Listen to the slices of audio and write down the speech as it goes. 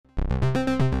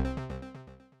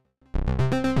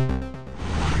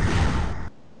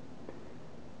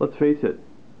Let's face it,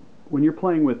 when you're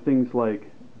playing with things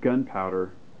like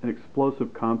gunpowder and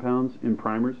explosive compounds in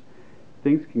primers,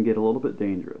 things can get a little bit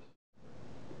dangerous.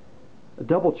 A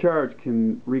double charge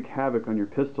can wreak havoc on your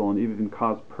pistol and even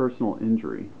cause personal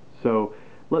injury. So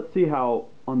let's see how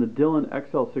on the Dillon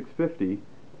XL-650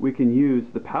 we can use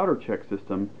the powder check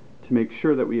system to make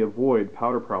sure that we avoid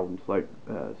powder problems like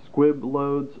squib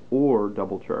loads or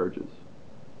double charges.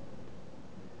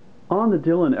 On the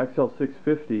Dillon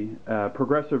XL-650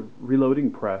 progressive reloading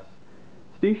press,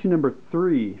 station number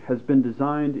 3 has been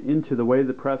designed into the way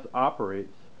the press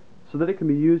operates so that it can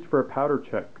be used for a powder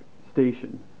check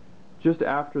station. Just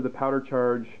after the powder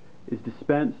charge is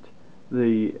dispensed,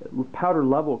 the powder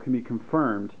level can be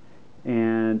confirmed,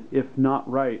 and if not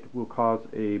right, will cause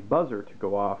a buzzer to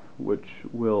go off, which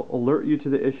will alert you to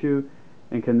the issue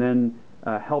and can then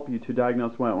help you to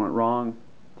diagnose when it went wrong,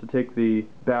 to take the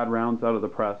bad rounds out of the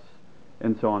press,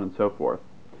 and so on and so forth.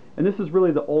 And this is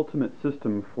really the ultimate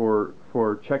system for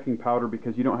checking powder,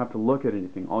 because you don't have to look at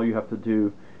anything. All you have to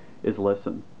do is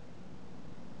listen.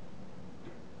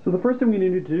 So the first thing we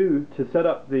need to do to set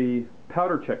up the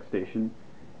powder check station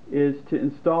is to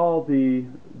install the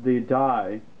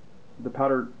die, the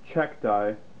powder check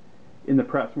die, in the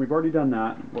press. And we've already done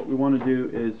that. What we want to do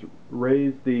is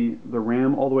raise the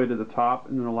ram all the way to the top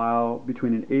and then allow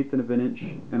between 1/8 of an inch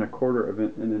and 1/4 of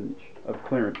an inch of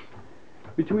clearance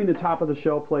between the top of the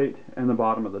shell plate and the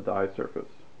bottom of the die surface.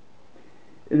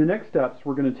 In the next steps,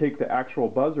 we're going to take the actual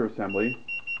buzzer assembly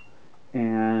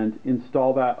and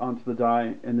install that onto the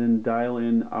die, and then dial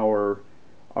in our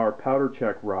powder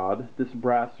check rod. This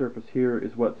brass surface here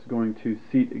is what's going to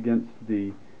seat against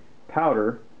the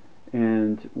powder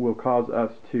and will cause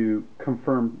us to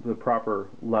confirm the proper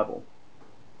level.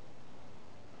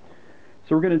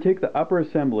 So we're going to take the upper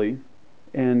assembly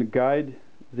and guide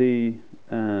the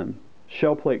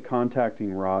shell plate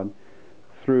contacting rod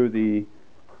through the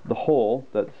hole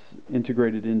that's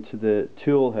integrated into the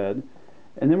tool head,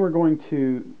 and then we're going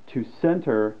to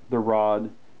center the rod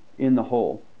in the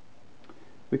hole.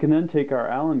 We can then take our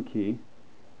Allen key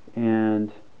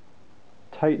and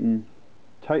tighten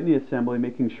the assembly,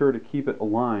 making sure to keep it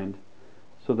aligned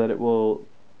so that it will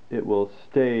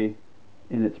stay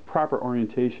in its proper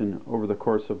orientation over the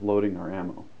course of loading our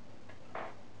ammo.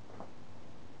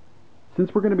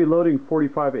 Since we're going to be loading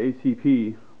 45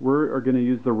 ACP, we are going to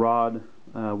use the rod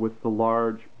with the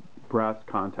large brass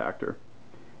contactor.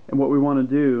 And what we want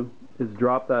to do is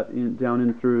drop that down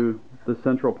in through the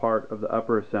central part of the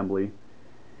upper assembly.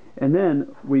 And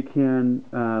then we can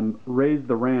raise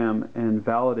the ram and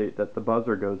validate that the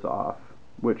buzzer goes off,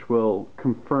 which will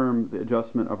confirm the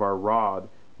adjustment of our rod,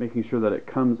 making sure that it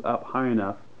comes up high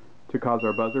enough to cause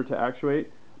our buzzer to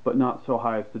actuate, but not so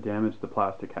high as to damage the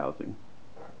plastic housing.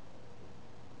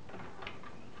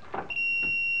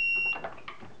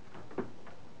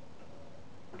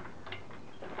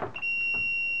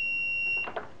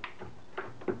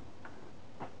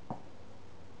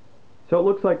 So it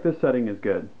looks like this setting is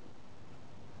good.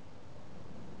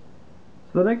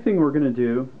 So the next thing we're going to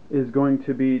do is going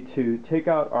to be to take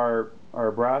out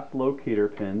our brass locator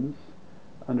pins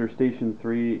under station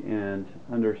 3 and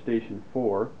under station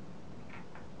 4,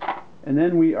 and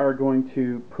then we are going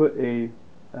to put a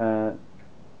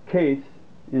case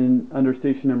in under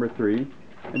station number 3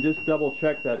 and just double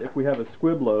check that if we have a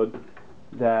squib load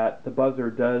that the buzzer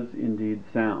does indeed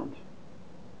sound.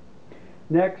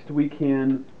 Next, we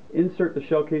can insert the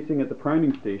shell casing at the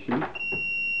priming station,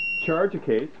 charge a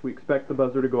case, we expect the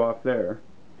buzzer to go off there.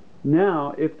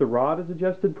 Now, if the rod is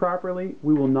adjusted properly,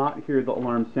 we will not hear the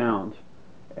alarm sound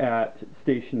at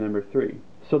station number 3.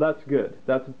 So that's good.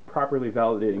 That's properly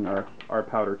validating our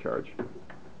powder charge.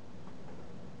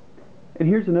 And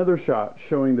here's another shot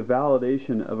showing the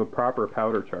validation of a proper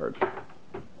powder charge.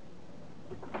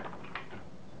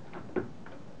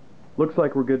 Looks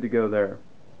like we're good to go there.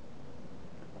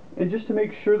 And just to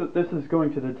make sure that this is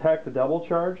going to detect a double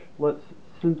charge, let's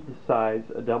synthesize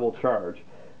a double charge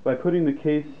by putting the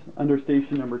case under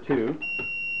station number 2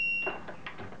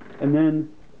 and then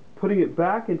putting it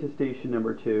back into station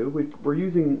number 2. We're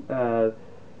using a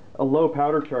low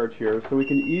powder charge here, so we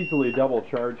can easily double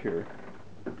charge here.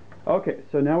 Okay,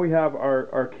 so now we have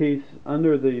our case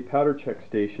under the powder check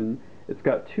station. It's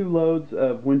got 2 loads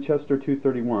of Winchester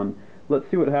 231. Let's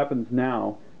see what happens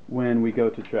now when we go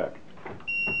to check.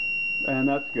 And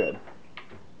that's good.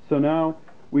 So now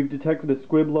we've detected a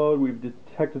squib load, we've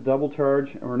detected double charge,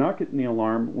 and we're not getting the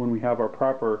alarm when we have our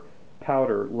proper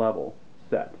powder level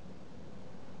set.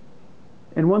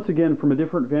 And once again, from a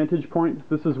different vantage point,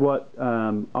 this is what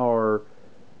our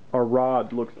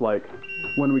rod looks like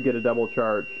when we get a double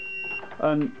charge.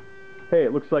 And hey,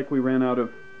 it looks like we ran out of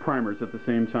primers at the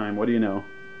same time. What do you know?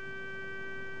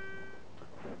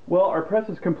 Well, our press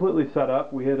is completely set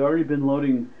up. We had already been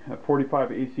loading at 45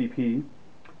 ACP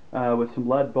with some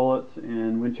lead bullets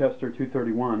and Winchester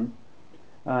 231.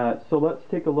 So let's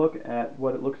take a look at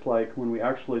what it looks like when we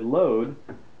actually load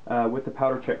with the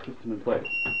powder check system in place.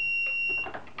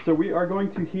 So we are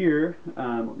going to hear,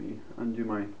 let me undo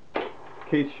my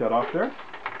case shut off there.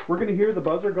 We're going to hear the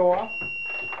buzzer go off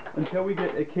until we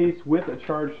get a case with a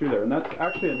charge through there. And that's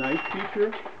actually a nice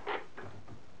feature,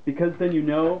 because then you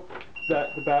know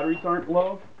that the batteries aren't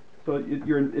low. So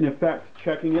you're in effect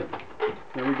checking it.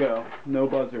 There we go, no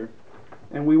buzzer.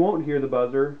 And we won't hear the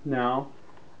buzzer now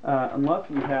unless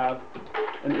we have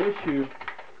an issue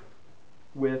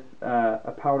with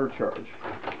a powder charge,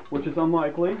 which is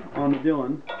unlikely on the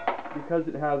Dillon because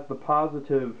it has the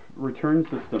positive return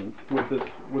system with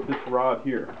this rod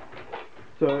here.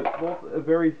 So it's both a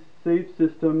very safe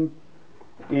system,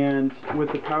 and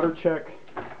with the powder check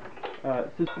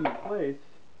system in place,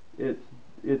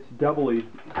 it's doubly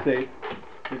safe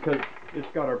because it's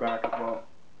got our back as well.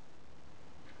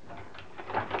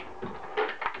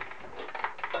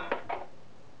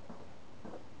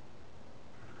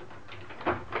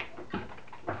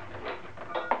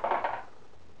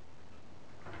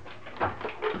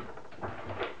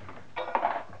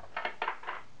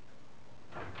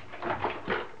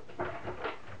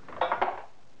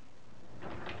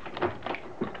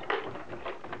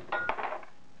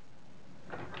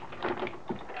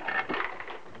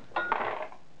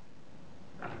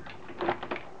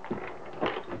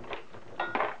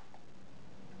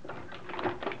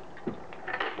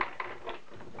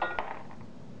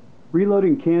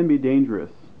 Reloading can be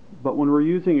dangerous, but when we're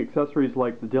using accessories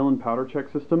like the Dillon powder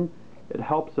check system, it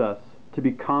helps us to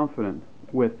be confident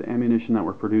with the ammunition that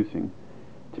we're producing,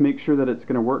 to make sure that it's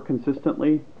going to work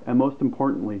consistently, and most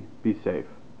importantly, be safe.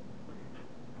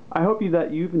 I hope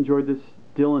that you've enjoyed this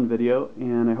Dillon video,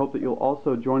 and I hope that you'll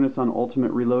also join us on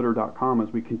ultimatereloader.com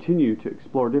as we continue to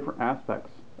explore different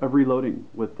aspects of reloading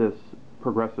with this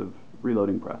progressive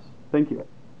reloading press. Thank you.